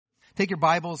Take your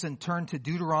Bibles and turn to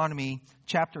Deuteronomy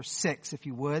chapter 6, if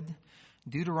you would.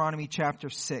 Deuteronomy chapter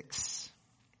 6.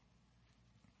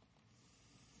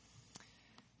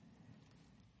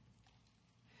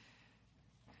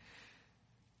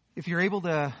 If you're able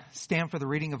to stand for the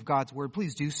reading of God's Word,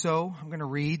 please do so. I'm going to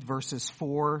read verses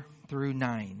 4 through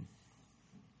 9.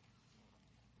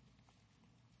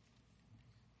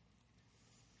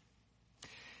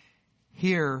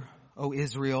 Hear, O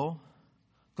Israel,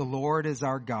 the Lord is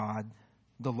our God,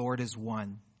 the Lord is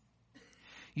one.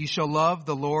 You shall love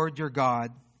the Lord your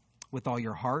God with all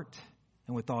your heart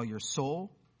and with all your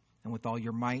soul and with all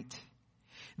your might.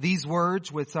 These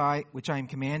words which I am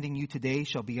commanding you today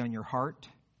shall be on your heart.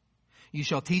 You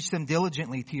shall teach them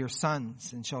diligently to your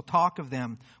sons, and shall talk of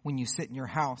them when you sit in your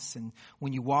house, and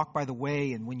when you walk by the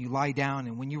way, and when you lie down,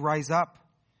 and when you rise up.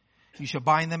 You shall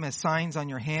bind them as signs on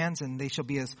your hands, and they shall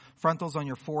be as frontals on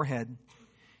your forehead.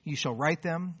 You shall write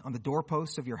them on the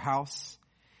doorposts of your house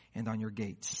and on your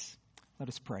gates. Let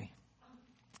us pray.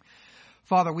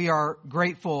 Father, we are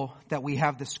grateful that we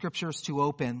have the Scriptures to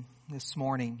open this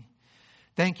morning.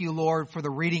 Thank you, Lord, for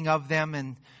the reading of them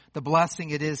and the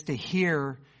blessing it is to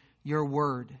hear your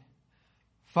word.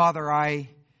 Father, I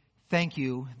thank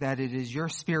you that it is your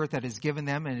Spirit that has given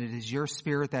them, and it is your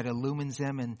Spirit that illumines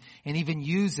them and even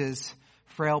uses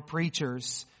frail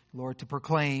preachers, Lord, to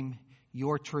proclaim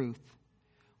your truth.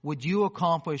 Would you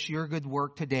accomplish your good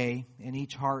work today in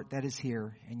each heart that is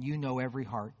here, and you know every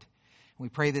heart. We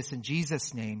pray this in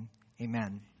Jesus' name.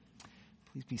 Amen.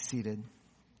 Please be seated.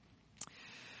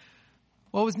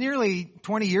 Well, it was nearly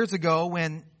 20 years ago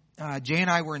when Jay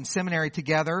and I were in seminary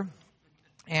together,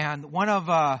 and one of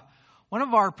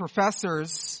our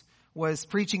professors was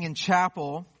preaching in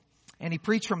chapel, and he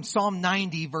preached from Psalm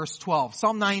 90, verse 12.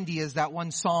 Psalm 90 is that one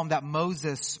psalm that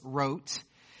Moses wrote.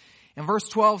 And verse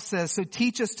 12 says, "So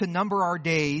teach us to number our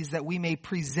days, that we may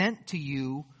present to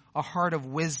you a heart of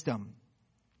wisdom."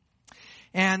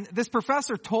 And this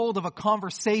professor told of a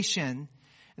conversation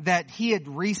that he had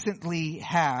recently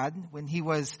had when he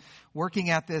was working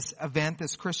at this event,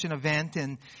 this Christian event.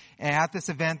 And at this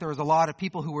event, there was a lot of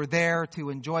people who were there to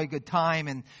enjoy a good time.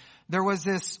 And there was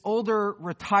this older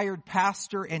retired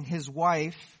pastor and his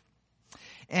wife.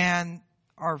 And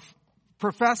our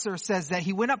professor says that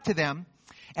he went up to them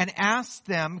and asked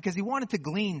them, because he wanted to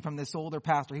glean from this older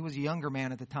pastor. He was a younger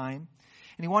man at the time.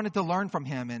 And he wanted to learn from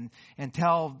him and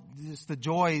tell just the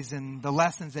joys and the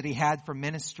lessons that he had from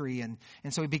ministry. And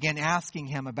so he began asking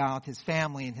him about his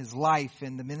family and his life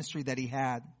and the ministry that he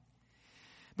had.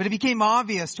 But it became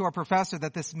obvious to our professor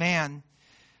that this man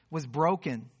was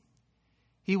broken.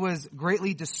 He was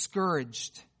greatly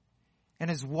discouraged, and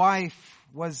his wife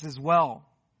was as well.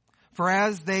 For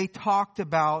as they talked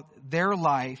about their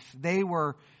life, they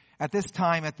were at this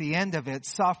time, at the end of it,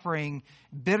 suffering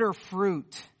bitter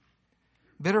fruit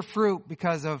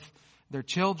because of their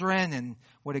children and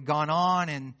what had gone on.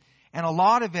 And a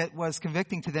lot of it was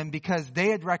convicting to them because they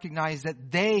had recognized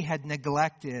that they had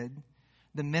neglected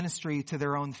the ministry to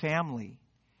their own family.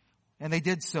 And they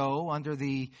did so under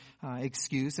the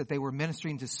excuse that they were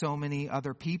ministering to so many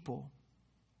other people.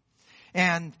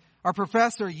 And our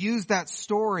professor used that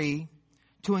story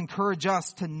to encourage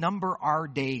us to number our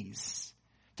days.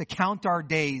 To count our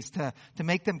days, to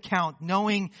make them count,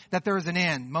 knowing that there is an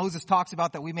end. Moses talks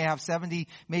about that we may have 70,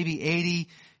 maybe 80.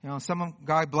 Some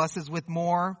God blesses with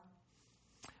more.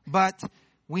 But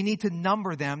we need to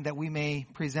number them that we may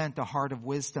present a heart of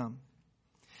wisdom.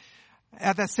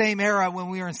 At that same era when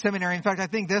we were in seminary, in fact, I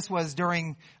think this was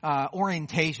during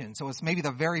orientation. So it's maybe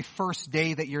the very first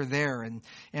day that you're there.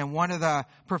 And one of the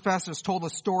professors told a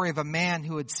story of a man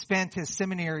who had spent his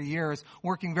seminary years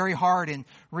working very hard and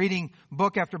reading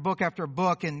book after book after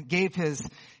book, and gave his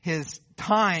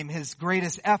time, his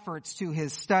greatest efforts to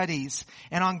his studies.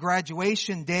 And on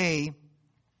graduation day,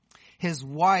 his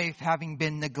wife, having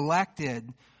been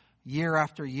neglected year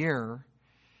after year,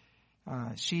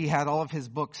 she had all of his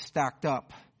books stacked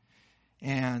up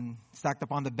on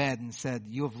the bed and said,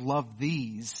 "You have loved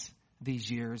these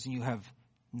years, and you have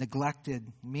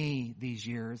neglected me these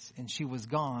years." And she was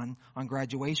gone on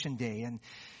graduation day. And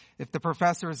if the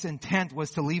professor's intent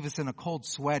was to leave us in a cold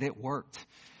sweat, it worked.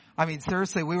 I mean,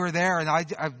 seriously, we were there, and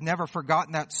I've never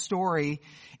forgotten that story.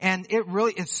 And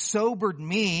it sobered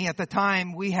me. At the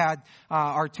time, we had,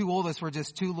 our two oldest were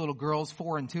just two little girls,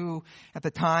 4 and 2 at the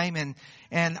time.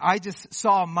 And I just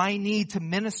saw my need to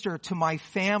minister to my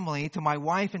family, to my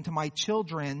wife, and to my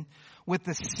children with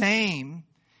the same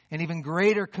and even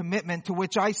greater commitment to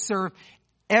which I serve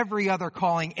every other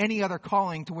calling, any other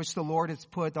calling to which the Lord has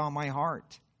put on my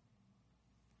heart.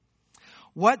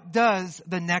 What does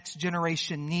the next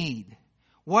generation need?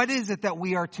 What is it that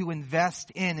we are to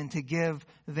invest in and to give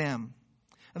them?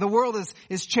 The world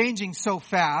is changing so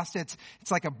fast. It's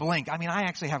like a blink. I mean, I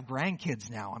actually have grandkids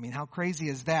now. I mean, how crazy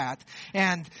is that?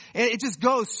 And it just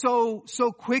goes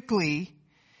so quickly.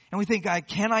 And we think,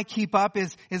 can I keep up?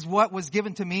 Is what was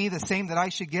given to me the same that I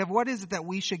should give? What is it that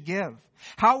we should give?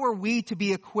 How are we to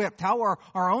be equipped? How are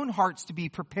our own hearts to be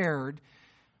prepared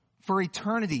for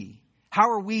eternity? How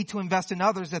are we to invest in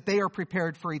others that they are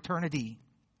prepared for eternity?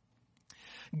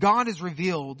 God has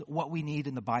revealed what we need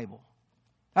in the Bible.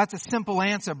 That's a simple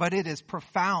answer, but it is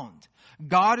profound.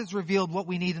 God has revealed what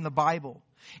we need in the Bible.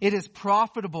 It is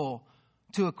profitable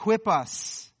to equip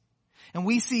us. And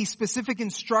we see specific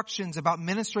instructions about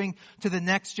ministering to the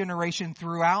next generation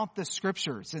throughout the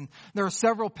Scriptures. And there are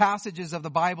several passages of the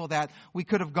Bible that we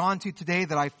could have gone to today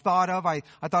that I've thought of. I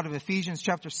thought of Ephesians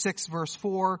chapter 6, verse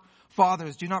 4.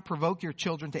 Fathers, do not provoke your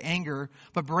children to anger,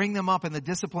 but bring them up in the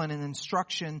discipline and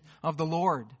instruction of the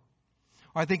Lord.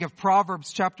 Or I think of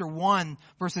Proverbs chapter 1,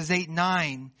 verses 8 and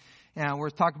 9. And we're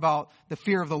talking about the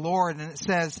fear of the Lord. And it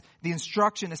says, the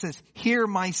instruction, it says, hear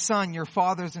my son, your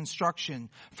father's instruction.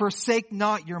 Forsake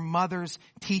not your mother's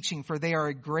teaching, for they are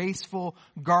a graceful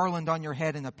garland on your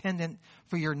head and a pendant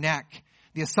for your neck.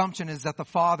 The assumption is that the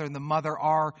father and the mother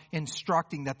are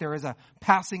instructing, that there is a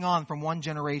passing on from one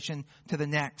generation to the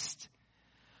next.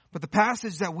 But the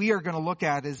passage that we are going to look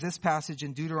at is this passage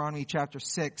in Deuteronomy chapter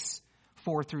 6,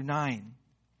 4 through 9.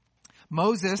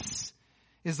 Moses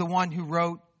is the one who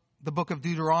wrote the book of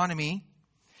Deuteronomy,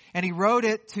 and he wrote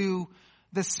it to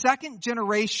the second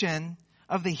generation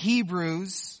of the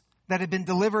Hebrews that had been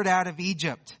delivered out of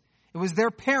Egypt. It was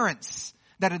their parents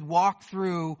that had walked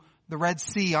through the Red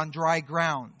Sea on dry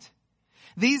ground.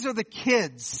 These are the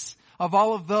kids of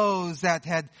all of those that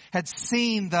had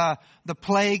seen the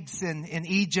plagues in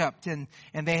Egypt, and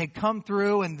they had come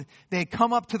through and they had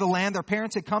come up to the land. Their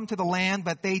parents had come to the land,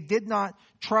 but they did not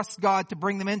trust God to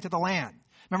bring them into the land.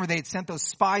 Remember, they had sent those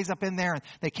spies up in there, and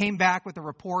they came back with a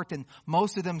report, and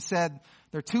most of them said,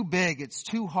 they're too big, it's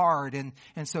too hard.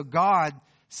 And so God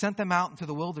sent them out into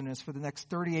the wilderness for the next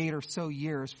 38 or so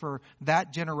years for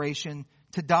that generation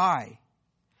to die.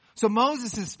 So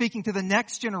Moses is speaking to the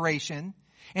next generation,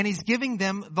 and he's giving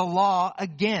them the law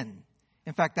again.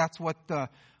 In fact, that's what the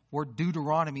word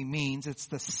Deuteronomy means. It's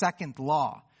the second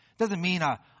law. It doesn't mean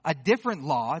a different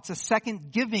law. It's a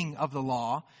second giving of the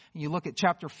law. And you look at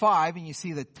chapter 5 and you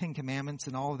see the Ten Commandments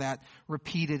and all of that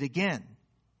repeated again.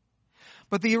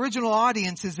 But the original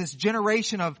audience is this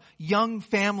generation of young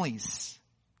families.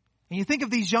 And you think of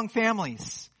these young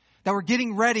families that were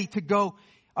getting ready to go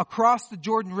across the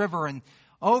Jordan River and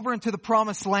over into the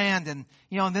promised land, and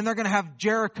and then they're going to have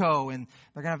Jericho, and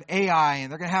they're going to have Ai,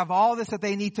 and they're going to have all this that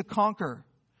they need to conquer.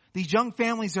 These young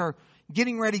families are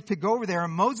getting ready to go over there,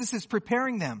 and Moses is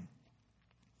preparing them.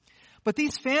 But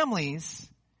these families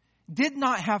did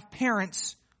not have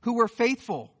parents who were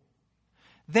faithful.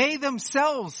 They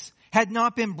themselves had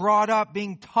not been brought up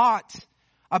being taught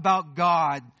about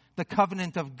God, the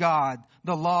covenant of God,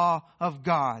 the law of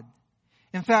God.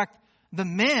 In fact, the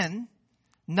men,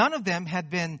 none of them had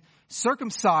been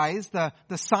circumcised, the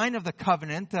sign of the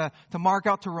covenant, to mark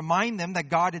out, to remind them that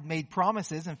God had made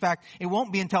promises. In fact, it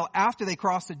won't be until after they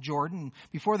cross the Jordan,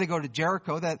 before they go to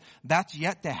Jericho, that's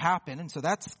yet to happen. And so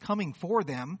that's coming for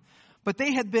them. But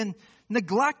they had been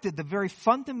neglected the very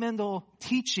fundamental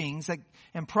teachings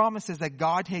and promises that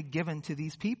God had given to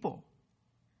these people.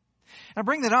 And I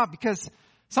bring that up because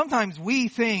sometimes we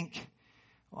think,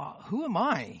 well, who am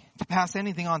I to pass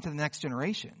anything on to the next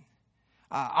generation?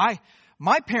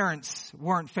 My parents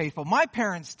weren't faithful. My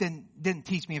parents didn't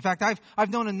teach me. In fact, I've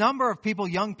known a number of people,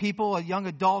 young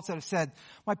adults that have said,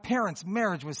 my parents'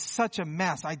 marriage was such a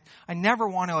mess. I never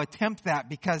want to attempt that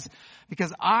because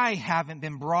I haven't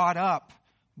been brought up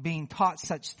being taught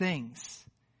such things.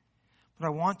 But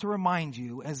I want to remind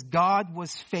you, as God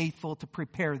was faithful to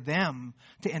prepare them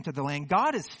to enter the land,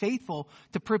 God is faithful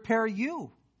to prepare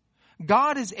you.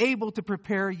 God is able to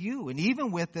prepare you, and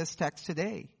even with this text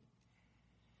today.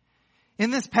 In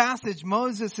this passage,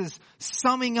 Moses is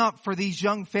summing up for these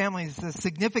young families the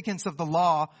significance of the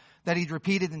law that he'd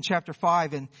repeated in chapter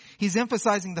 5. And he's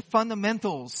emphasizing the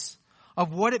fundamentals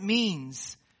of what it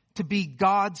means to be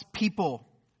God's people.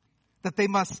 That they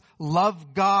must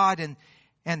love God,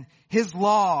 and His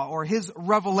law or His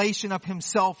revelation of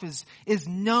Himself is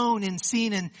known and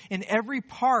seen in every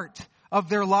part of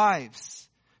their lives,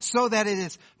 so that it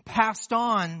is passed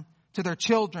on to their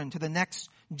children, to the next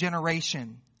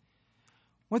generation.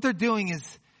 What they're doing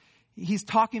is, he's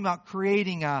talking about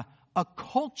creating a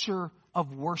culture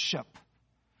of worship,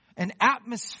 an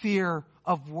atmosphere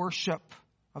of worship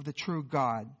of the true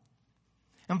God.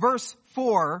 In verse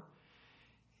 4,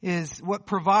 is what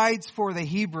provides for the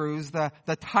Hebrews the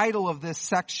title of this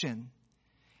section.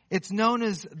 It's known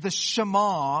as the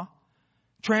Shema,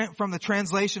 from the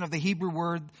translation of the Hebrew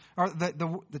word, or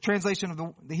the translation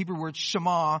of the Hebrew word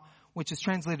Shema, which is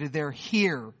translated there,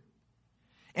 hear.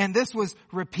 And this was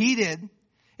repeated.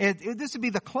 This would be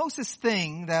the closest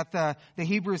thing that the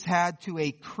Hebrews had to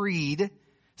a creed,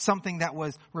 something that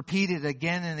was repeated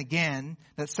again and again,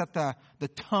 that set the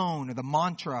tone or the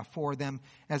mantra for them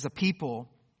as a people.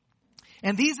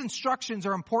 And these instructions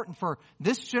are important for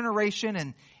this generation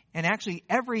and actually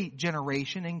every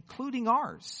generation, including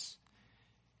ours.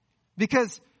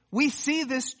 Because we see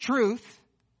this truth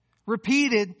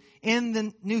repeated in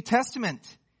the New Testament,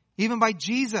 even by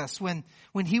Jesus when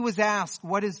he was asked,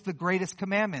 what is the greatest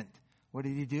commandment? What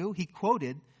did he do? He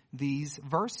quoted these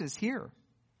verses here.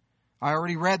 I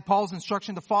already read Paul's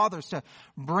instruction to fathers to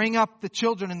bring up the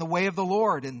children in the way of the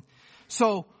Lord. And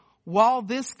so while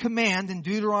this command in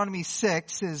Deuteronomy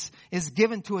 6 is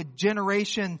given to a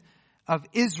generation of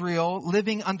Israel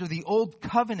living under the old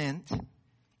covenant,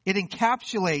 it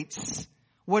encapsulates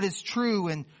what is true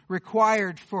and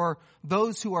required for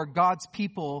those who are God's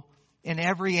people in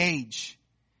every age.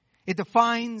 It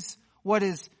defines what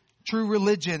is true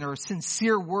religion or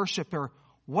sincere worship, or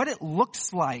what it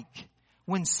looks like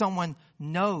when someone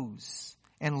knows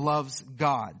and loves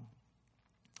God.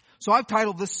 So I've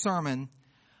titled this sermon,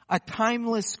 A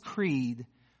Timeless Creed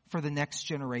for the Next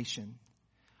Generation.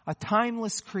 A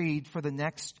timeless creed for the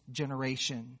next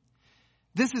generation.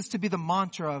 This is to be the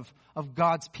mantra of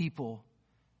God's people.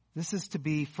 This is to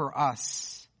be for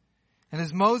us. And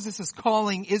as Moses is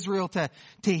calling Israel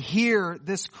to hear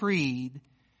this creed,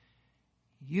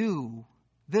 you,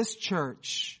 this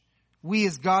church, we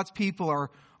as God's people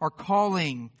are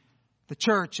calling the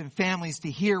church and families to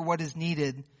hear what is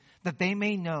needed, that they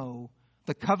may know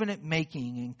the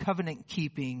covenant-making and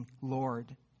covenant-keeping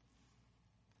Lord.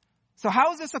 So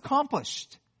how is this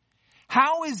accomplished?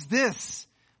 How is this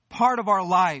part of our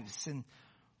lives and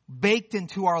baked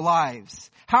into our lives?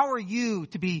 How are you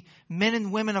to be men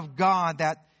and women of God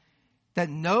that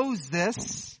knows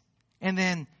this and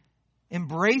then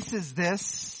embraces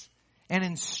this and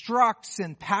instructs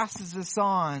and passes this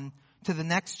on to the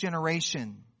next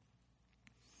generation?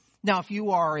 Now, if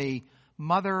you are a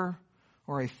mother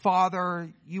or a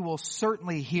father, you will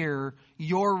certainly hear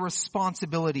your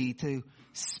responsibility to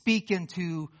speak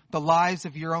into the lives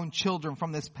of your own children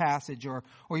from this passage, or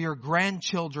your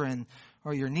grandchildren,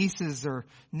 or your nieces or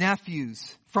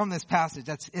nephews from this passage.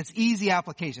 It's easy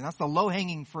application. That's the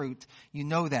low-hanging fruit. You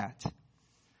know that.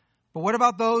 But what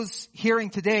about those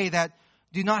hearing today that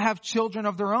do not have children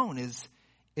of their own? Is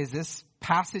this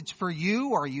passage for you,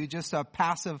 or are you just a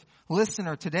passive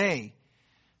listener today?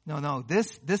 No.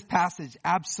 This passage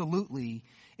absolutely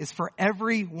is for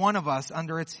every one of us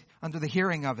under the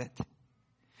hearing of it.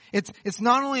 It's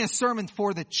not only a sermon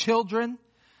for the children,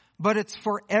 but it's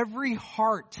for every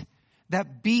heart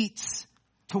that beats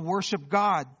to worship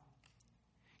God.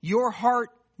 Your heart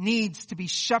needs to be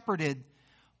shepherded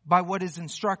by what is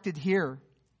instructed here.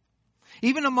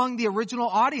 Even among the original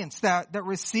audience that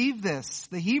received this,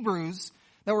 the Hebrews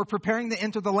that were preparing to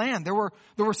enter the land, there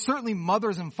were certainly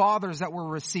mothers and fathers that were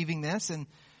receiving this, and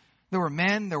there were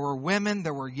men, there were women,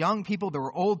 there were young people, there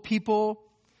were old people.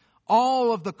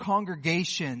 All of the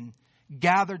congregation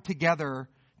gathered together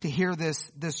to hear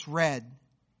this read.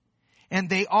 And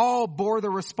they all bore the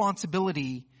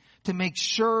responsibility to make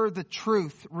sure the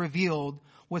truth revealed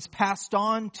was passed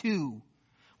on to,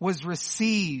 was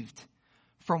received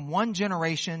from one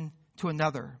generation to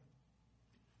another.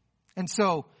 And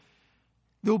so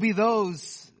there'll be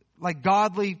those like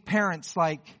godly parents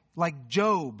like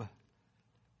Job,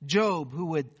 who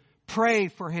would pray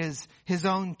for his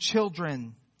own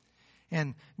children,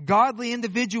 and godly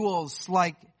individuals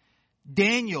like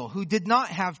Daniel, who did not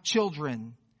have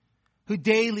children, who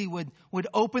daily would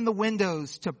open the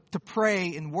windows to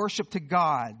pray and worship to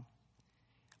God.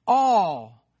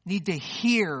 All need to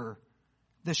hear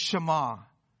the Shema,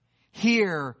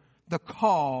 hear the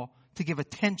call to give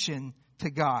attention to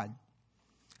God.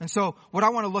 And so what I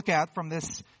want to look at from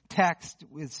this text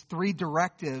is 3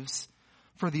 directives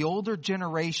for the older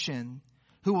generation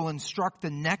who will instruct the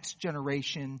next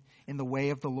generation in the way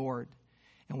of the Lord.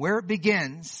 And where it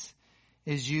begins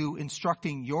is you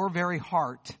instructing your very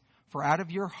heart. For out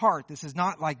of your heart, this is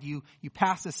not like you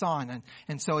pass this on.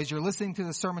 And so as you're listening to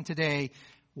the sermon today,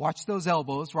 watch those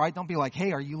elbows, right? Don't be like,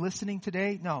 hey, are you listening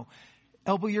today? No.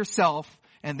 Elbow yourself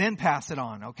and then pass it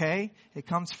on, okay? It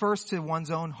comes first to one's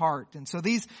own heart. And so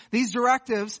these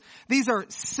directives, these are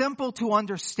simple to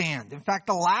understand. In fact,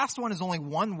 the last one is only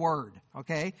one word,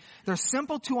 okay? They're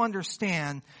simple to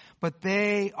understand, but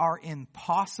they are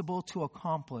impossible to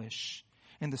accomplish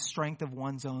in the strength of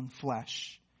one's own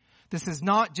flesh. This is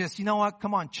not just, you know what,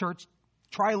 come on, church,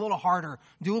 try a little harder,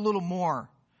 do a little more.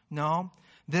 No,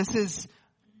 this is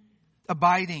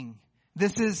abiding.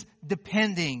 This is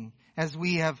depending, as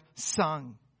we have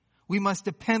sung. We must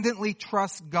dependently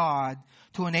trust God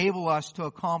to enable us to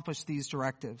accomplish these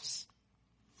directives.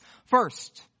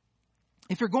 First,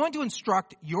 if you're going to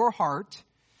instruct your heart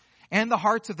and the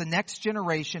hearts of the next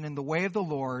generation in the way of the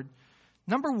Lord,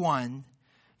 number one,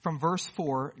 from verse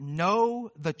 4, know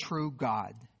the true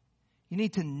God. You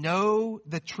need to know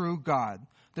the true God.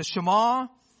 The Shema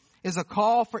is a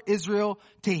call for Israel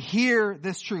to hear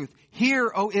this truth.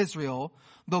 Hear, O Israel,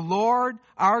 the Lord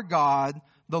our God,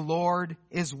 the Lord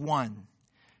is one.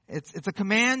 It's a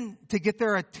command to get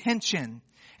their attention.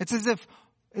 It's as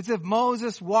if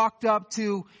Moses walked up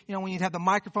to, when you'd have the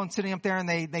microphone sitting up there and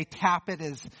they tap it,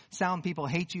 as sound people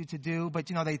hate you to do, but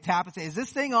they tap it, say, is this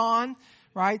thing on?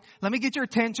 Right? Let me get your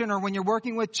attention. Or when you're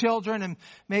working with children and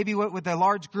maybe with a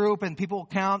large group and people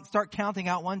start counting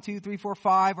out 1, 2, 3, 4,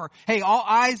 5, or hey, all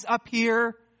eyes up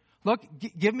here. Look,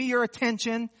 give me your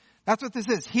attention. That's what this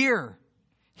is. Hear,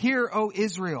 O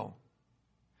Israel.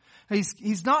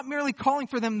 He's not merely calling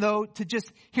for them, though, to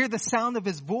just hear the sound of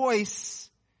his voice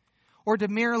or to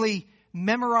merely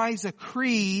memorize a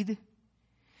creed.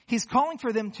 He's calling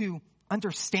for them to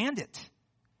understand it,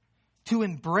 to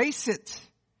embrace it,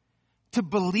 to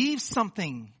believe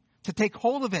something, to take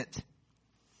hold of it.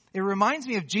 It reminds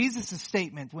me of Jesus'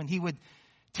 statement when he would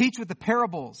teach with the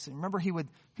parables. Remember, he would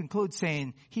conclude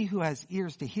saying, he who has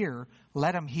ears to hear,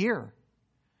 let him hear.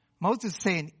 Moses is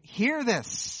saying, hear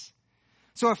this.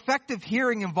 So effective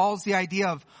hearing involves the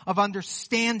idea of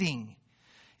understanding.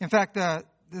 In fact,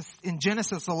 in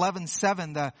Genesis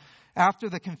 11:7, after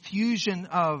the confusion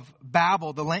of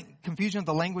Babel, the confusion of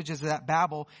the languages of that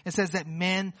Babel, it says that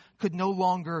men could no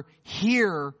longer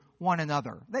hear one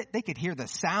another. They could hear the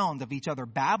sound of each other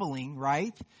babbling,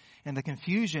 right? And the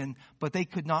confusion, but they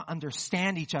could not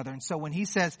understand each other. And so when he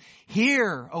says,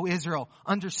 hear, O Israel,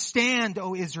 understand,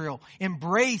 O Israel,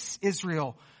 embrace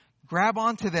Israel, grab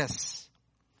onto this.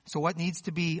 So what needs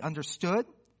to be understood?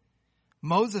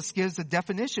 Moses gives a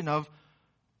definition of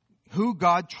who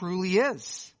God truly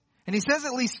is. And he says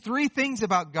at least 3 things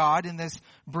about God in this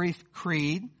brief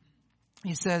creed.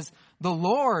 He says, the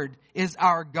Lord is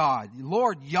our God.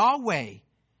 Lord, Yahweh.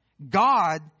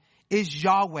 God is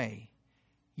Yahweh.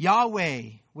 Yahweh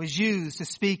was used to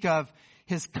speak of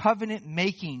his covenant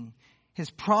making, his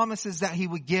promises that he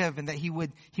would give and that he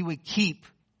would keep.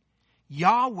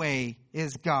 Yahweh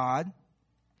is God.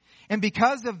 And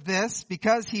because of this,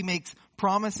 because he makes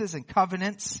promises and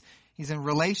covenants, he's in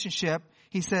relationship,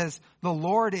 he says, the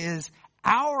Lord is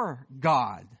our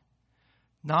God.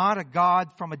 Not a God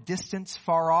from a distance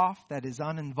far off that is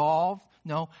uninvolved.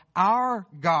 No, our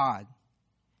God.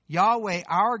 Yahweh,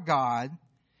 our God.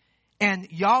 And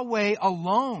Yahweh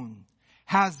alone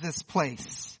has this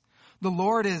place. The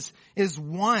Lord is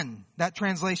one. That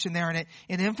translation there, and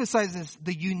it emphasizes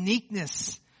the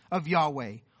uniqueness of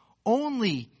Yahweh.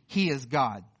 Only he is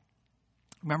God.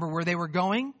 Remember where they were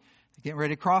going? Getting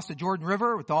ready to cross the Jordan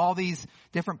River with all these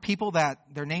different people that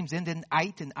their names end in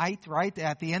 "ite" and "ite," right?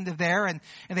 At the end of there. And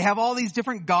they have all these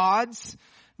different gods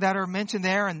that are mentioned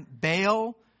there. And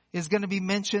Baal is going to be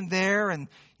mentioned there. And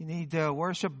you need to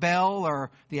worship Baal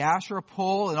or the Asherah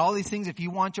pole and all these things. If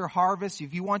you want your harvest,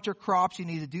 if you want your crops, you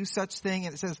need to do such thing.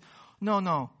 And it says,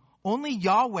 no. Only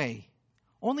Yahweh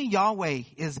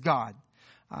is God.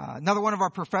 Another one of our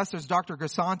professors, Dr.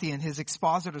 Grisanti, in his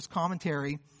expositor's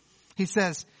commentary,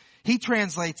 he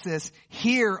translates this,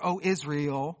 hear, O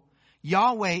Israel,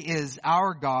 Yahweh is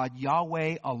our God,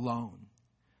 Yahweh alone.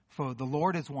 For the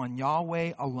Lord is one,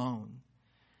 Yahweh alone.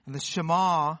 And the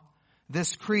Shema,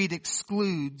 this creed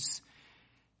excludes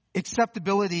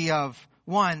acceptability of,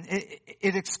 one,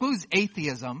 it excludes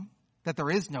atheism, that there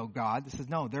is no God. It says,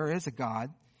 no, there is a God,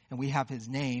 and we have his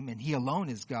name, and he alone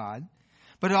is God.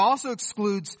 But it also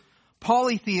excludes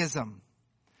polytheism,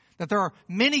 that there are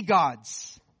many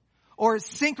gods, or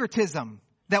syncretism,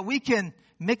 that we can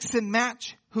mix and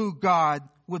match who God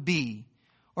would be,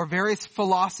 or various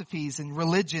philosophies and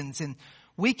religions, and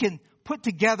we can put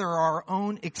together our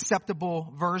own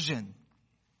acceptable version.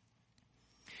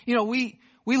 We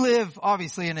live,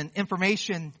 obviously, in an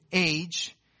information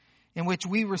age in which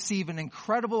we receive an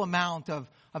incredible amount of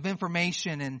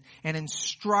information and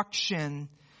instruction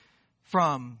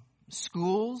from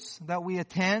schools that we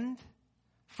attend,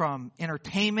 from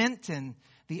entertainment and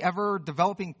the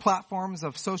ever-developing platforms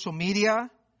of social media.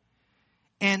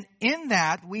 And in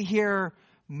that, we hear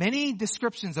many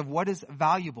descriptions of what is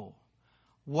valuable,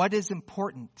 what is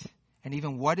important, And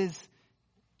even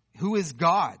who is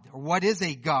God, or what is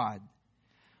a God?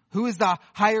 Who is the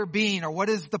higher being, or what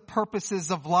is the purposes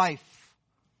of life?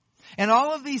 And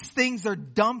all of these things are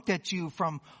dumped at you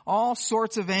from all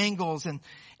sorts of angles,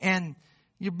 and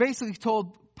you're basically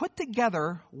told, put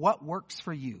together what works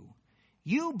for you.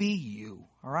 You be you,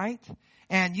 all right?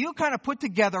 And you kind of put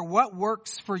together what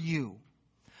works for you.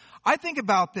 I think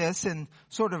about this in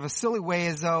sort of a silly way,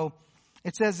 as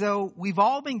though we've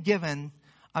all been given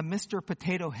a Mr.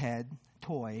 Potato Head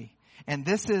toy, and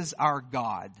this is our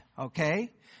God,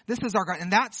 okay? This is our God.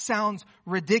 And that sounds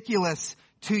ridiculous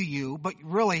to you, but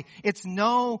really, it's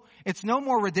no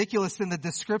more ridiculous than the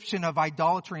description of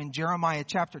idolatry in Jeremiah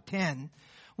chapter 10,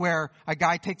 where a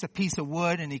guy takes a piece of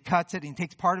wood and he cuts it and he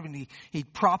takes part of it and he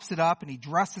props it up and he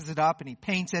dresses it up and he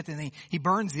paints it and he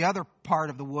burns the other part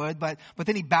of the wood, but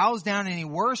then he bows down and he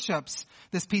worships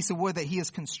this piece of wood that he has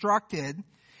constructed.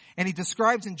 And he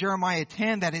describes in Jeremiah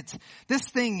 10 that it's this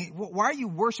thing, why are you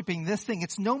worshiping this thing?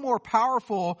 It's no more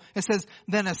powerful, it says,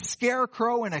 than a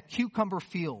scarecrow in a cucumber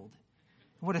field.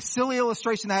 What a silly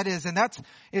illustration that is. And that's,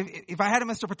 if I had a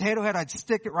Mr. Potato Head, I'd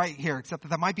stick it right here, except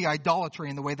that might be idolatry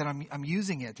in the way that I'm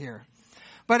using it here.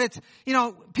 But it's,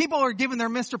 people are given their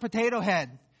Mr. Potato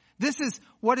Head. This is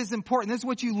what is important. This is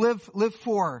what you live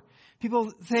for.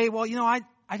 People say, well,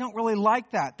 I don't really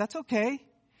like that. That's okay.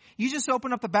 You just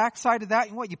open up the backside of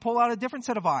that and you pull out a different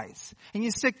set of eyes and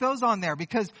you stick those on there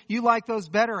because you like those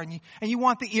better, and you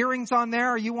want the earrings on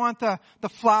there, or you want the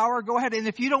flower, go ahead. And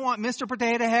if you don't want Mr.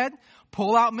 Potato Head,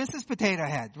 pull out Mrs. Potato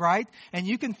Head, right? And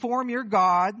you can form your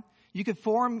God. You can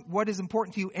form what is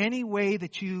important to you any way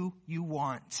that you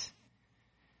want.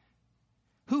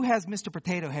 Who has Mr.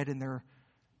 Potato Head in their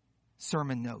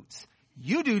sermon notes?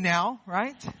 You do now,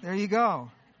 right? There you go.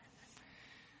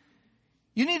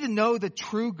 You need to know the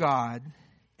true God,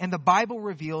 and the Bible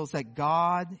reveals that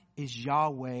God is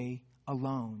Yahweh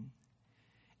alone.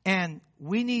 And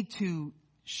we need to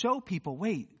show people,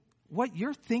 wait, what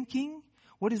you're thinking,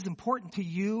 what is important to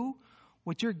you,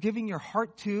 what you're giving your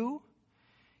heart to,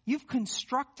 you've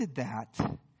constructed that,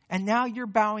 and now you're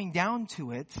bowing down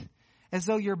to it as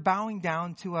though you're bowing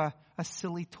down to a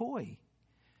silly toy.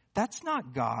 That's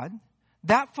not God.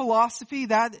 That philosophy,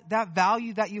 that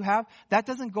value that you have, that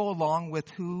doesn't go along with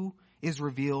who is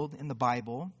revealed in the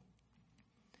Bible.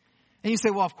 And you say,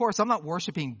 well, of course, I'm not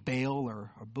worshiping Baal or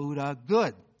Buddha.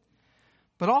 Good.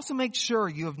 But also make sure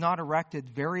you have not erected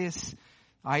various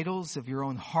idols of your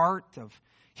own heart, of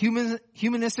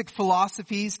humanistic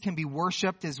philosophies can be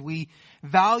worshipped as we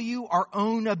value our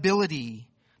own ability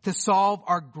to solve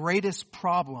our greatest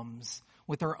problems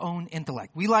with our own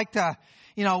intellect. We like to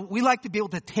be able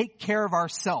to take care of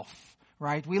ourselves,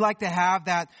 right? We like to have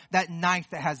that knife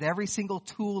that has every single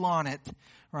tool on it,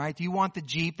 right? You want the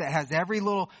Jeep that has every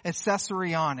little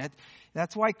accessory on it.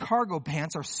 That's why cargo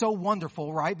pants are so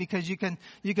wonderful, right? Because you can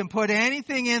put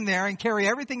anything in there and carry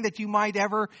everything that you might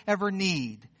ever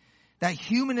need. That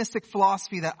humanistic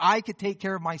philosophy that I could take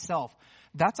care of myself,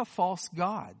 that's a false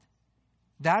God.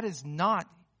 That is not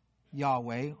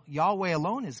Yahweh. Yahweh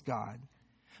alone is God.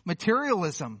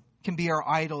 Materialism can be our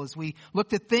idol as we look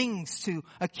to things to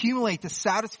accumulate, to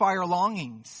satisfy our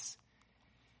longings.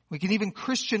 We can even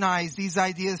Christianize these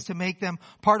ideas to make them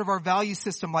part of our value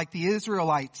system, like the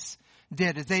Israelites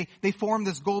did, as they formed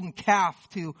this golden calf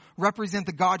to represent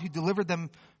the God who delivered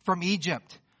them from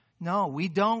Egypt. No, we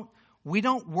don't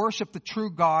worship the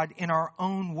true God in our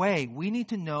own way. We need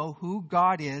to know who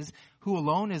God is, who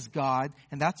alone is God,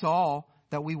 and that's all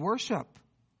that we worship.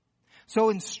 So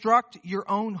instruct your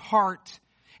own heart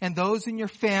and those in your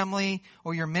family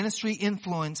or your ministry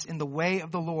influence in the way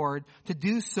of the Lord. To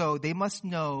do so, they must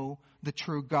know the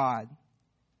true God.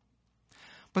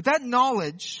 But that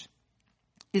knowledge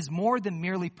is more than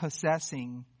merely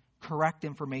possessing correct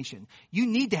information. You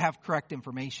need to have correct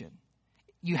information.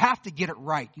 You have to get it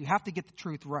right. You have to get the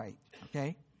truth right.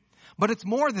 Okay? But it's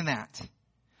more than that.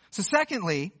 So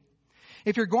secondly,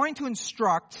 if you're going to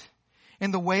instruct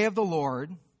in the way of the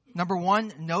Lord, number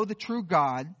one, know the true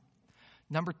God.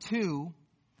 Number two,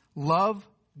 love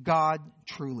God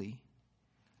truly.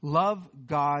 Love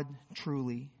God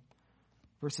truly.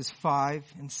 Verses 5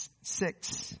 and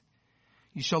 6.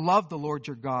 You shall love the Lord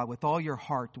your God with all your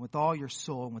heart and with all your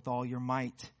soul and with all your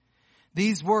might.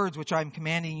 These words which I am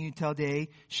commanding you today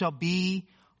shall be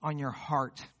on your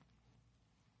heart.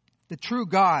 The true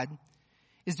God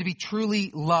is to be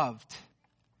truly loved.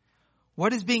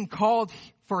 What is being called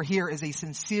for here is a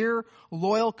sincere,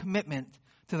 loyal commitment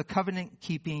to the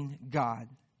covenant-keeping God.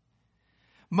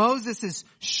 Moses is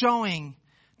showing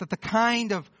that the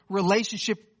kind of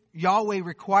relationship Yahweh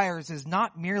requires is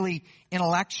not merely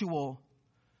intellectual,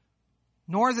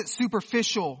 nor is it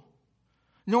superficial,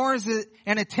 nor is it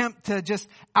an attempt to just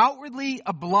outwardly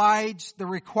oblige the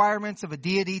requirements of a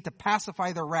deity to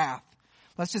pacify their wrath.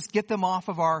 Let's just get them off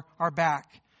of our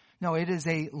back. No, it is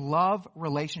a love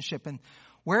relationship. And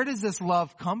where does this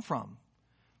love come from?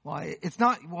 Well, it's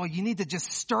not, you need to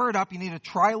just stir it up. You need to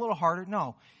try a little harder.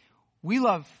 No, we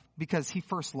love because he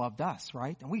first loved us,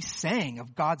 right? And we sang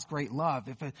of God's great love.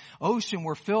 If an ocean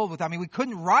were filled with, we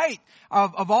couldn't write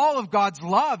of all of God's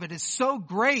love. It is so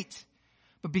great.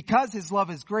 But because his love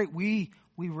is great, we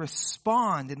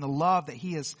respond in the love that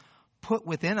he has put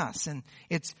within us. And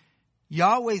it's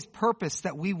Yahweh's purpose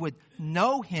that we would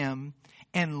know him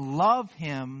and love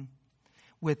him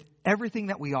with everything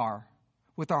that we are,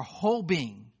 with our whole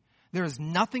being. There is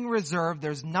nothing reserved.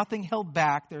 There's nothing held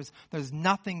back. There's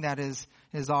nothing that is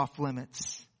off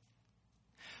limits.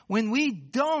 When we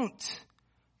don't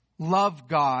love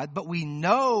God, but we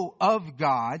know of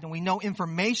God, and we know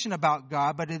information about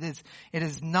God, but it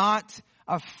is not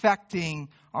affecting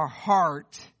our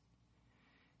heart,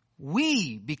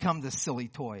 we become the silly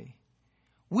toy.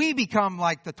 We become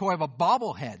like the toy of a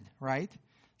bobblehead, right?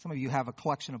 Some of you have a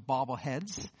collection of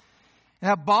bobbleheads. And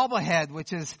that bobblehead,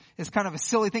 which is kind of a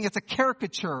silly thing, it's a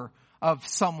caricature of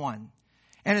someone.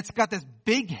 And it's got this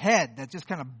big head that just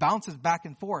kind of bounces back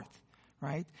and forth,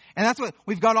 right? And that's what,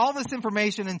 we've got all this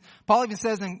information, and Paul even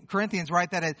says in Corinthians,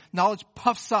 right, that knowledge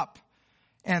puffs up.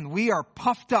 And we are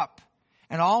puffed up.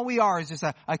 And all we are is just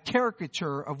a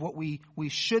caricature of what we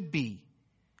should be.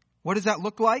 What does that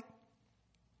look like?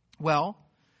 Well,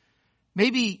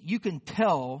 maybe you can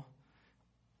tell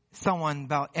someone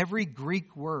about every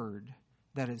Greek word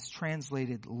that is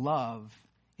translated love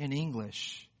in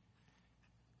English.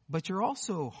 But you're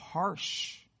also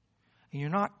harsh. And you're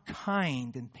not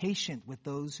kind and patient with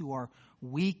those who are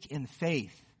weak in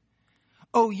faith.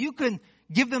 Oh, you can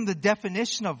give them the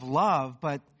definition of love,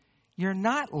 but you're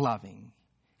not loving.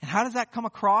 And how does that come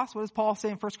across? What does Paul say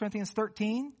in 1 Corinthians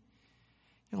 13?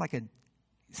 You're like a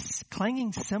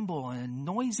clanging cymbal and a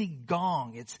noisy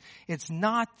gong. It's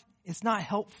not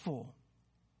helpful.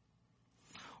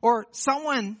 Or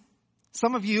some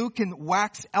of you can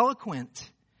wax eloquent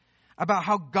about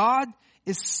how God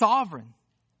is sovereign.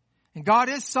 And God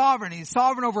is sovereign. He's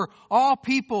sovereign over all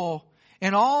people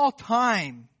in all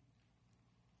time.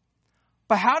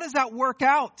 But how does that work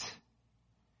out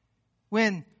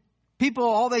when people,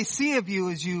 all they see of you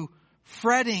is you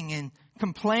fretting and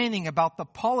complaining about the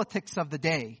politics of the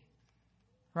day?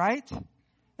 Right?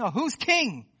 No, who's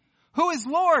king? Who is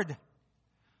Lord?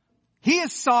 He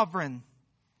is sovereign.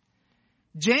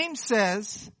 James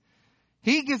says,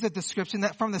 he gives a description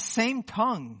that from the same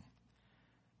tongue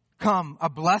come a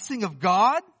blessing of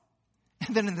God,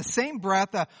 and then in the same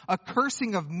breath, a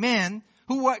cursing of men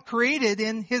who were created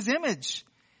in his image.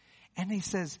 And he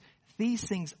says, these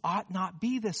things ought not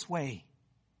be this way.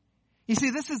 You see,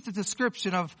 this is the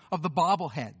description of the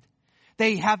bobblehead.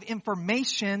 They have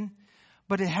information,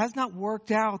 but it has not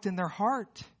worked out in their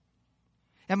heart.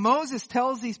 And Moses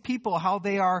tells these people how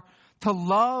they are to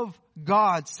love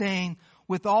God, saying,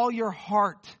 with all your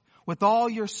heart, with all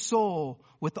your soul,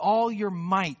 with all your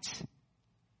might.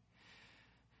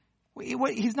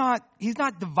 He's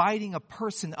not dividing a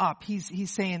person up.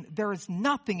 He's saying there is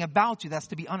nothing about you that's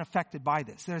to be unaffected by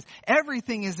this.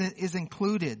 Everything is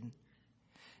included.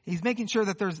 He's making sure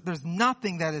that there's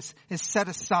nothing that is set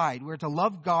aside. We're to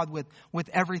love God with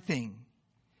everything.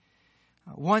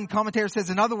 One commentator says,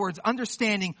 in other words,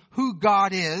 understanding who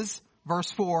God is,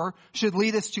 verse 4, should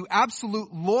lead us to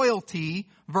absolute loyalty,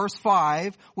 verse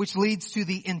 5, which leads to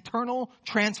the internal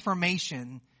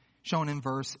transformation shown in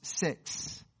verse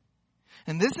 6.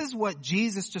 And this is what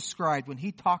Jesus described when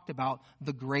he talked about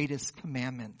the greatest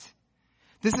commandment.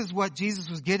 This is what Jesus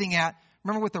was getting at.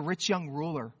 Remember with the rich young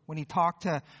ruler, when he talked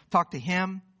to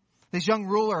him? This young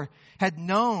ruler had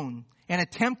known and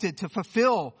attempted to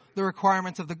fulfill the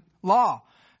requirements of the law.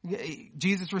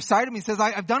 Jesus recited him. He says,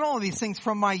 I've done all of these things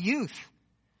from my youth.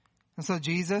 And so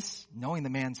Jesus, knowing the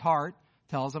man's heart,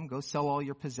 tells him, go sell all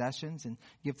your possessions and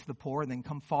give to the poor and then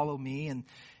come follow me. And it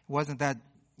wasn't that,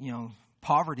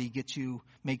 poverty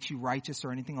makes you righteous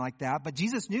or anything like that. But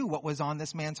Jesus knew what was on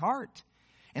this man's heart.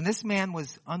 And this man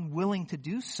was unwilling to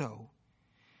do so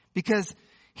because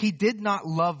he did not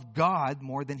love God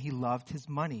more than he loved his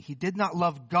money. He did not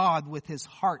love God with his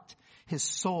heart, his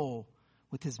soul,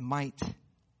 with his might.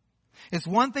 It's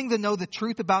one thing to know the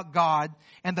truth about God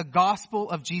and the gospel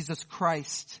of Jesus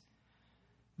Christ.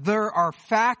 There are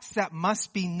facts that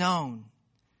must be known.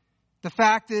 The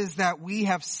fact is that we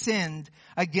have sinned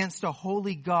against a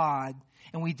holy God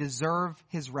and we deserve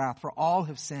his wrath, for all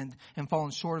have sinned and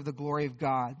fallen short of the glory of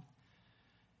God.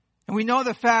 And we know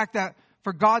the fact that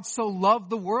for God so loved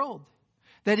the world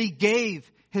that he gave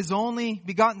his only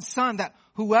begotten Son, that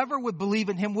whoever would believe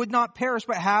in him would not perish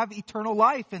but have eternal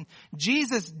life. And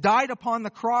Jesus died upon the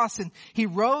cross and he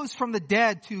rose from the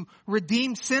dead to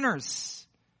redeem sinners.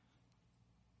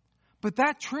 But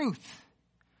that truth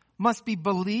must be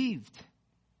believed,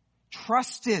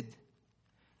 trusted,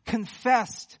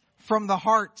 confessed from the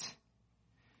heart.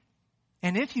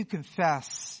 And if you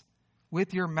confess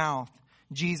with your mouth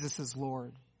Jesus is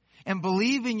Lord and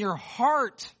believe in your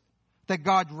heart that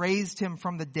God raised him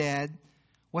from the dead,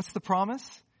 what's the promise?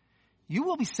 You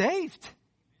will be saved.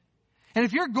 And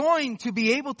if you're going to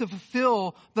be able to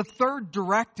fulfill the third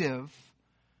directive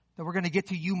that we're going to get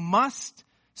to, you must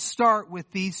start with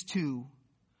these two.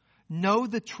 Know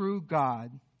the true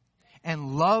God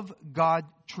and love God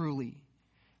truly.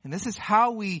 And this is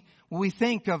how we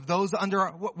think of those under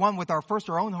one with our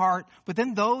own heart, but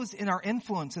then those in our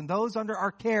influence and those under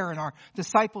our care and our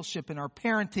discipleship and our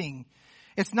parenting.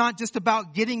 It's not just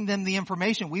about getting them the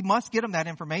information. We must get them that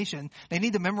information. They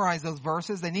need to memorize those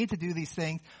verses. They need to do these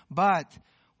things. But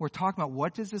we're talking about,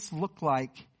 what does this look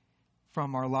like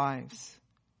from our lives?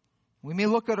 We may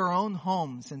look at our own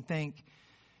homes and think,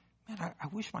 man, I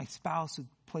wish my spouse would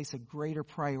place a greater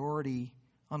priority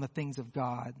on the things of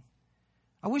God.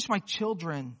 I wish my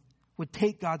children would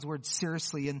take God's word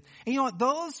seriously. And you know what?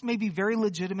 Those may be very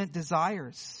legitimate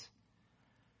desires.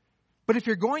 But if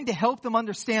you're going to help them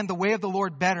understand the way of the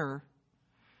Lord better,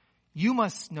 you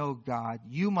must know God.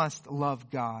 You must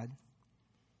love God.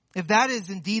 If that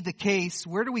is indeed the case,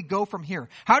 where do we go from here?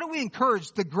 How do we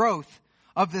encourage the growth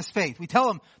of this faith? We tell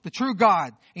them the true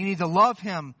God, and you need to love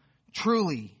him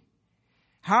truly.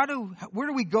 Where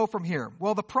do we go from here?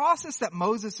 Well, the process that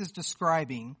Moses is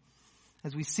describing,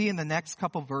 as we see in the next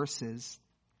couple verses,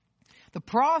 the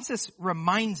process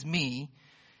reminds me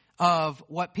of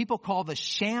what people call the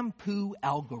shampoo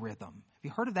algorithm. Have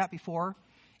you heard of that before?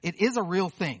 It is a real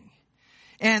thing.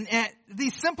 And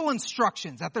these simple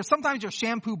instructions, that there's sometimes your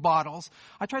shampoo bottles.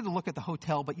 I tried to look at the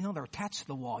hotel, but they're attached to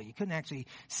the wall. You couldn't actually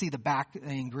see the back, the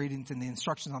ingredients and the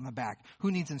instructions on the back.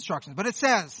 Who needs instructions? But it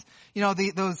says,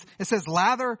 it says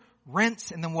lather, rinse,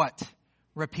 and then what?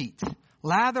 Repeat.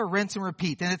 Lather, rinse, and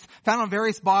repeat. And it's found on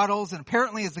various bottles and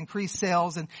apparently has increased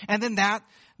sales. And then that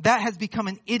has become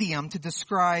an idiom to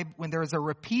describe when there is a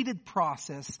repeated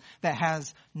process that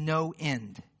has no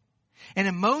end. And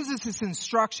in Moses'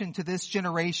 instruction to this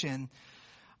generation,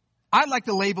 I'd like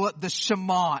to label it the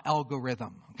Shema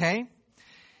algorithm, okay?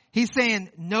 He's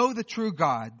saying, know the true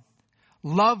God,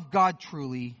 love God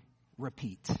truly,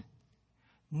 repeat.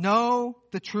 Know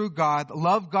the true God,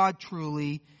 love God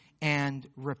truly, and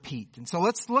repeat. And so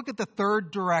let's look at the third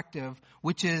directive,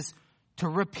 which is to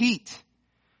repeat.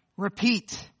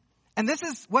 Repeat. And this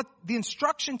is what the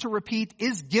instruction to repeat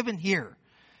is given here.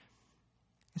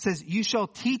 It says, you shall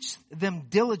teach them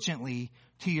diligently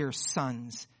to your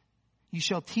sons. You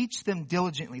shall teach them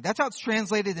diligently. That's how it's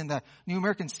translated in the New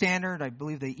American Standard. I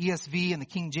believe the ESV and the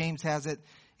King James has it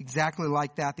exactly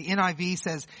like that. The NIV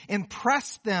says,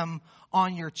 impress them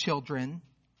on your children.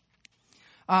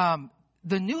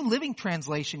 The New Living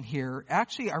Translation here,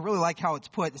 actually, I really like how it's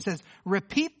put. It says,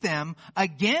 repeat them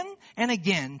again and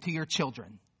again to your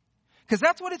children. Because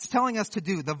that's what it's telling us to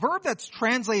do. The verb that's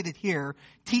translated here,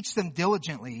 teach them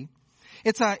diligently,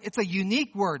 it's a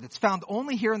unique word. It's found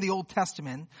only here in the Old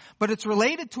Testament, but it's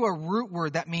related to a root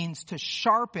word that means to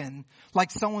sharpen, like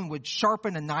someone would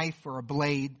sharpen a knife or a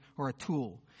blade or a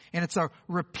tool. And it's a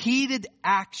repeated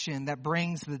action that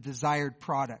brings the desired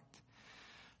product.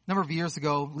 A number of years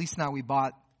ago, Lisa and I, we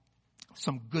bought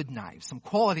some good knives, some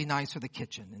quality knives for the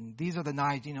kitchen. And these are the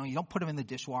knives, you don't put them in the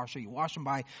dishwasher. You wash them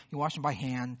by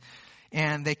hand.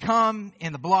 And they come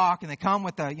in the block, and they come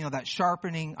with that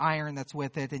sharpening iron that's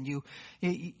with it. And you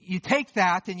take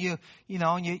that and you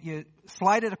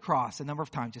slide it across a number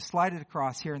of times. You slide it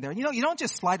across here and there. You don't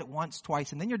just slide it once,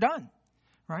 twice, and then you're done.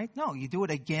 Right? No, you do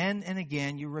it again and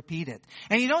again. You repeat it.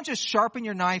 And you don't just sharpen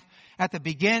your knife at the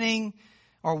beginning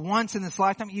or once in this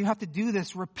lifetime. You have to do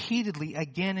this repeatedly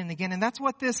again and again. And that's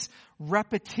what this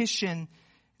repetition,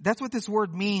 that's what this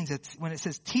word means. It's when it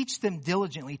says teach them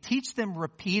diligently, teach them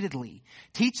repeatedly,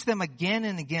 teach them again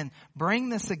and again, bring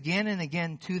this again and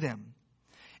again to them.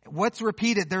 What's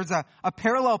repeated? There's a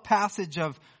parallel passage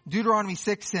of Deuteronomy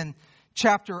 6 in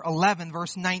chapter 11,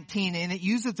 verse 19, and it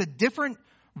uses a different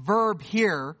verb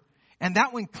here, and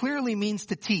that one clearly means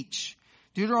to teach.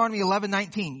 Deuteronomy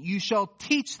 11:19, you shall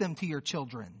teach them to your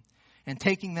children, and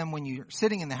taking them when you're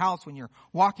sitting in the house, when you're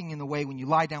walking in the way, when you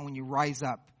lie down, when you rise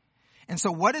up. And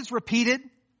so what is repeated?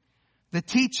 The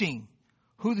teaching,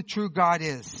 who the true God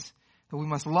is, that we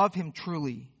must love him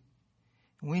truly.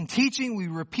 When teaching, we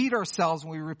repeat ourselves,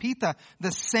 and we repeat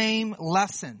the same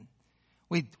lesson.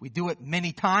 We do it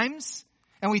many times,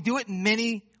 and we do it in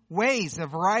many ways, a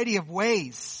variety of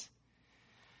ways.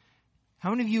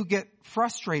 How many of you get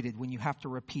frustrated when you have to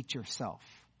repeat yourself?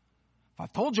 If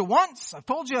I've told you once, I've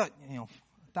told you,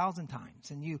 1,000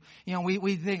 times. And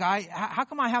we think, how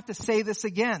come I have to say this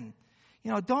again?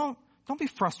 Don't be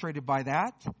frustrated by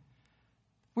that.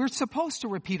 We're supposed to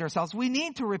repeat ourselves. We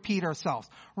need to repeat ourselves.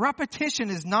 Repetition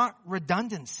is not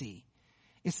redundancy.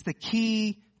 It's the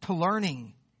key to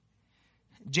learning.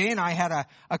 Jay and I had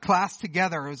a class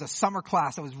together. It was a summer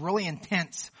class. It was really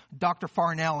intense. Dr.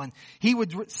 Farnell. And he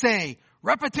would say,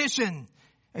 repetition.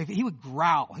 He would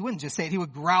growl. He wouldn't just say it. He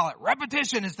would growl it.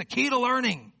 Repetition is the key to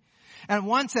learning. And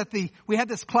once we had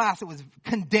this class, it was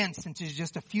condensed into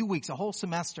just a few weeks, a whole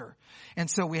semester. And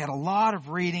so we had a lot of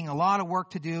reading, a lot of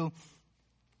work to do.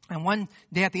 And one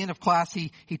day at the end of class,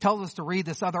 he told us to read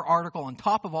this other article on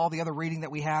top of all the other reading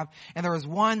that we have. And there was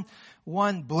one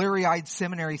bleary-eyed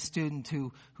seminary student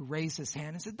who raised his hand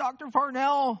and said, Dr.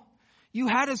 Farnell, you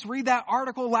had us read that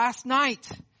article last night.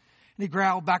 And he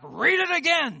growled back, read it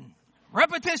again.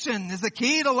 Repetition is the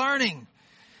key to learning.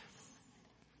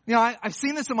 I've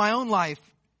seen this in my own life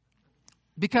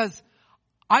because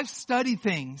I've studied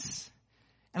things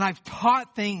and I've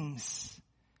taught things.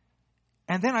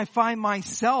 And then I find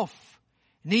myself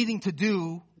needing to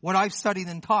do what I've studied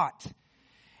and taught.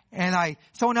 And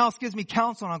someone else gives me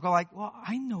counsel and I'll go like, well,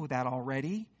 I know that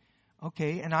already.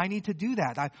 Okay. And I need to do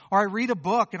that. Or I read a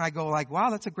book and I go like, wow,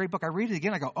 that's a great book. I read it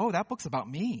again. I go, oh, that book's about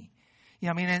me.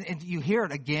 And you hear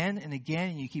it again and again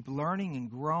and you keep learning and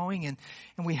growing and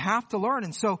we have to learn.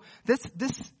 And so this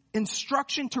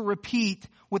instruction to repeat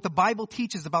what the Bible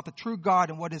teaches about the true God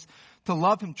and what is to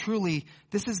love Him truly,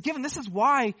 this is given. This is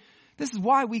why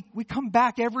we come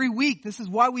back every week. This is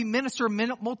why we minister in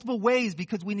multiple ways,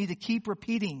 because we need to keep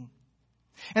repeating.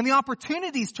 And the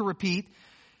opportunities to repeat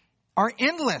are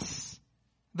endless.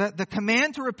 The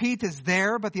command to repeat is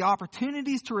there, but the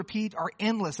opportunities to repeat are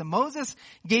endless. And Moses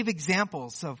gave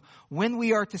examples of when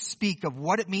we are to speak, of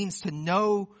what it means to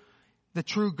know the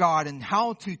true God and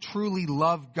how to truly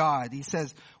love God. He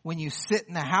says, when you sit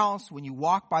in the house, when you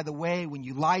walk by the way, when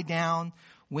you lie down,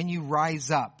 when you rise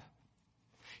up.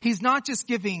 He's not just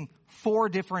giving 4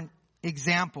 different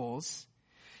examples.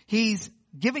 He's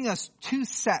giving us 2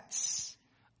 sets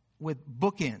with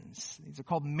bookends. These are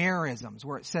called merisms,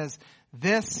 where it says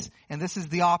this, and this is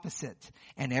the opposite,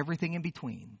 and everything in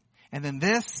between. And then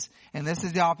this, and this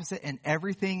is the opposite, and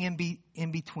everything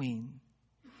in between.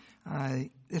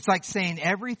 It's like saying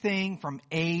everything from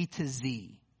A to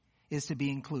Z is to be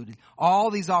included.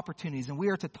 All these opportunities. And we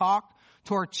are to talk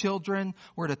to our children.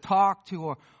 We're to talk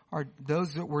to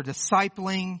those that we're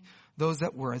discipling, those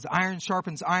that were as iron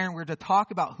sharpens iron. We're to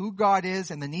talk about who God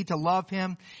is and the need to love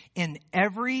Him in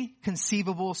every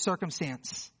conceivable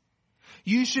circumstance.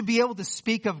 You should be able to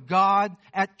speak of God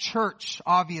at church,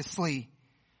 obviously.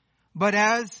 But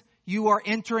as you are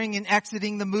entering and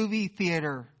exiting the movie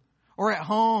theater, or at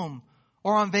home,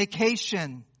 or on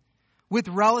vacation, with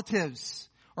relatives,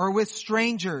 or with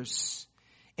strangers,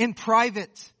 in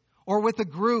private, or with a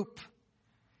group,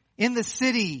 in the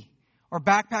city, or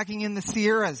backpacking in the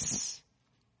Sierras.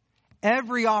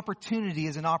 Every opportunity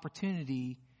is an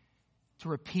opportunity to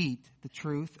repeat the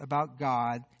truth about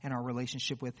God and our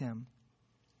relationship with Him.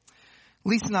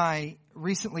 Lisa and I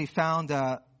recently found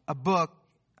a book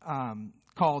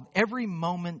called Every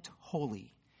Moment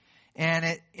Holy.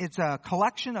 And it's a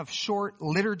collection of short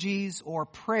liturgies or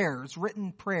prayers,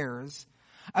 written prayers,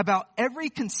 about every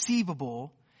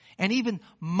conceivable and even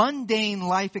mundane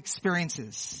life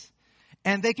experiences.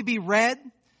 And they could be read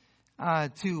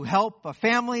to help a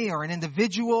family or an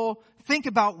individual think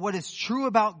about what is true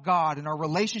about God and our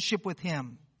relationship with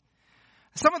Him.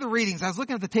 Some of the readings, I was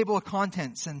looking at the table of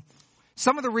contents, and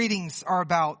some of the readings are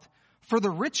about, for the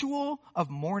ritual of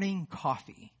morning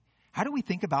coffee. How do we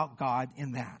think about God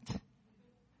in that?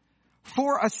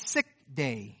 For a sick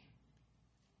day.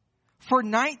 For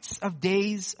nights of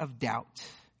days of doubt.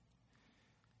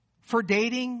 For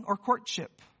dating or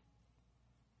courtship.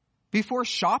 Before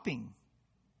shopping.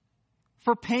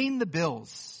 For paying the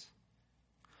bills.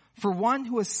 For one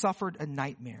who has suffered a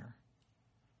nightmare.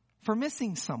 For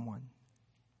missing someone.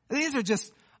 These are just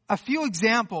a few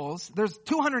examples. There's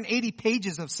 280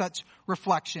 pages of such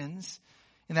reflections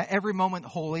in that Every Moment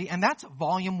Holy, and that's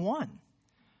volume 1.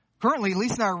 Currently,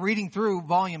 Lisa and I are reading through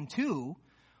volume 2,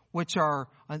 which are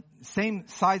same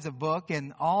size of book,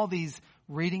 and all these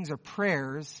readings are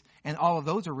prayers, and all of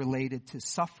those are related to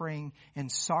suffering and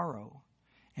sorrow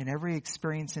and every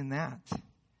experience in that.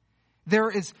 There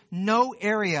is no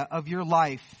area of your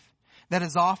life that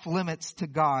is off limits to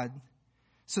God.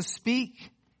 So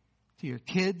speak to your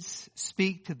kids.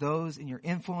 Speak to those in your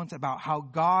influence about how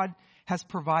God has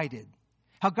provided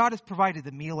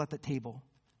the meal at the table.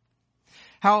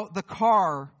 How the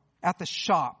car at the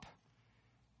shop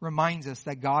reminds us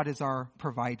that God is our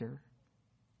provider.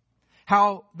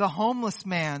 How the homeless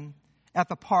man at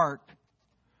the park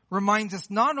reminds us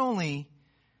not only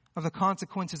of the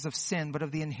consequences of sin, but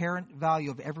of the inherent value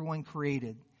of everyone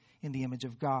created in the image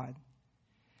of God.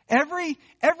 Every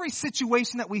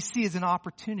situation that we see is an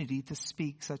opportunity to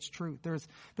speak such truth.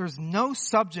 There's no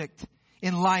subject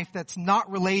in life that's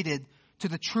not related to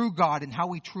the true God and how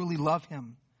we truly love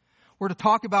Him. We're to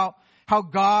talk about how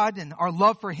God and our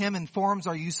love for Him informs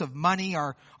our use of money,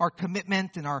 our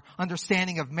commitment and our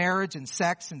understanding of marriage and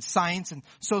sex and science and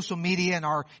social media and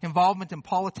our involvement in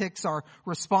politics, our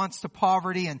response to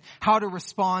poverty and how to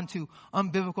respond to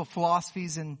unbiblical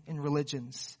philosophies and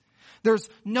religions. There's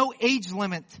no age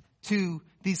limit to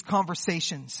these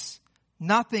conversations.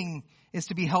 Nothing is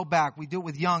to be held back. We do it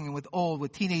with young and with old,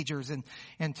 with teenagers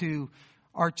and to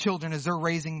our children as they're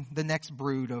raising the next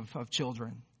brood of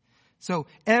children. So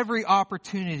every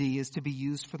opportunity is to be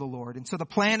used for the Lord. And so the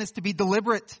plan is to be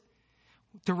deliberate.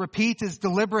 To repeat is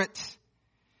deliberate.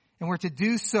 And we're to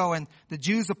do so. And the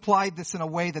Jews applied this in a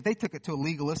way that they took it to a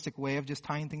legalistic way of just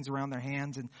tying things around their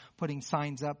hands and putting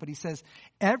signs up. But he says,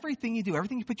 everything you do,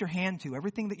 everything you put your hand to,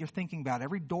 everything that you're thinking about,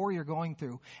 every door you're going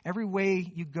through, every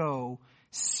way you go,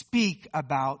 speak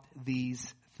about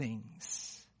these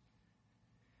things.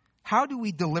 How do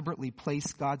we deliberately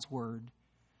place God's word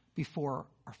before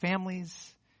our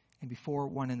families and before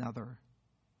one another?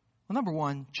 Well, number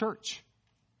one, church.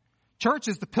 Church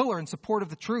is the pillar and support of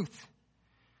the truth.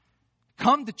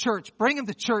 Come to church. Bring them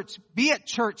to church. Be at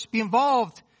church. Be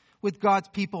involved with God's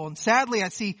people. And sadly, I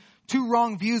see two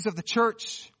wrong views of the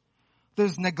church.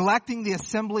 There's neglecting the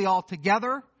assembly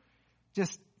altogether,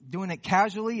 just doing it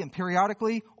casually and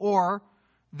periodically, or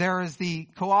there is the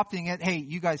co-opting it, hey,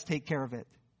 you guys take care of it.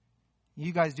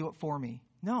 You guys do it for me.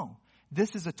 No.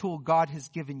 This is a tool God has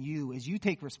given you as you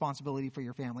take responsibility for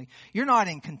your family. You're not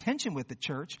in contention with the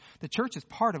church. The church is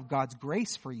part of God's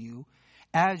grace for you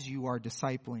as you are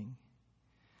discipling.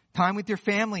 Time with your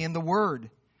family in the Word.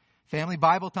 Family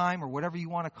Bible time or whatever you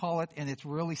want to call it. And it's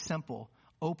really simple.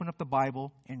 Open up the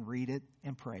Bible and read it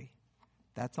and pray.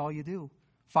 That's all you do.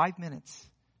 5 minutes.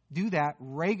 Do that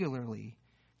regularly.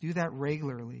 Do that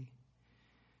regularly.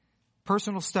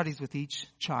 Personal studies with each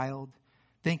child.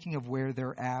 Thinking of where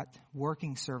they're at,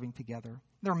 working, serving together.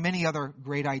 There are many other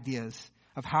great ideas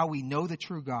of how we know the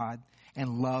true God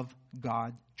and love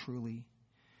God truly.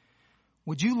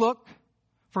 Would you look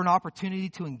for an opportunity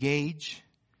to engage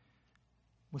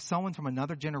with someone from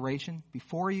another generation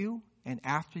before you and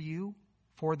after you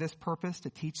for this purpose, to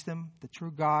teach them the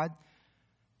true God,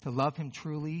 to love Him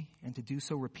truly, and to do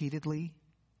so repeatedly?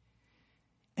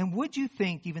 And would you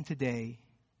think even today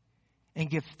and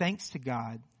give thanks to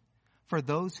God for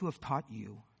those who have taught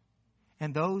you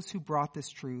and those who brought this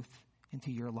truth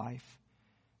into your life?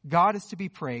 God is to be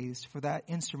praised for that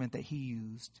instrument that He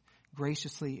used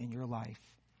graciously in your life.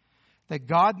 That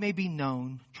God may be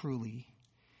known truly.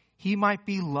 He might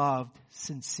be loved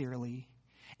sincerely.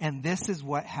 And this is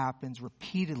what happens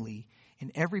repeatedly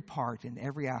in every part, in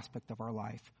every aspect of our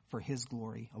life for His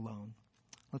glory alone.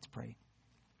 Let's pray.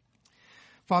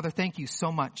 Father, thank you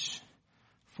so much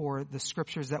for the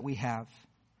scriptures that we have.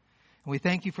 And we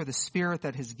thank you for the Spirit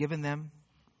that has given them,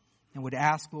 and would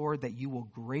ask, Lord, that you will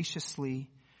graciously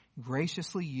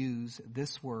use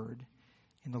this word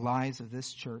in the lives of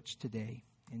this church today.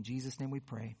 In Jesus' name we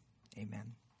pray.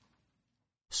 Amen.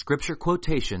 Scripture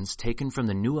quotations taken from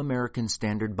the New American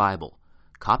Standard Bible.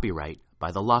 Copyright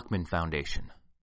by the Lockman Foundation.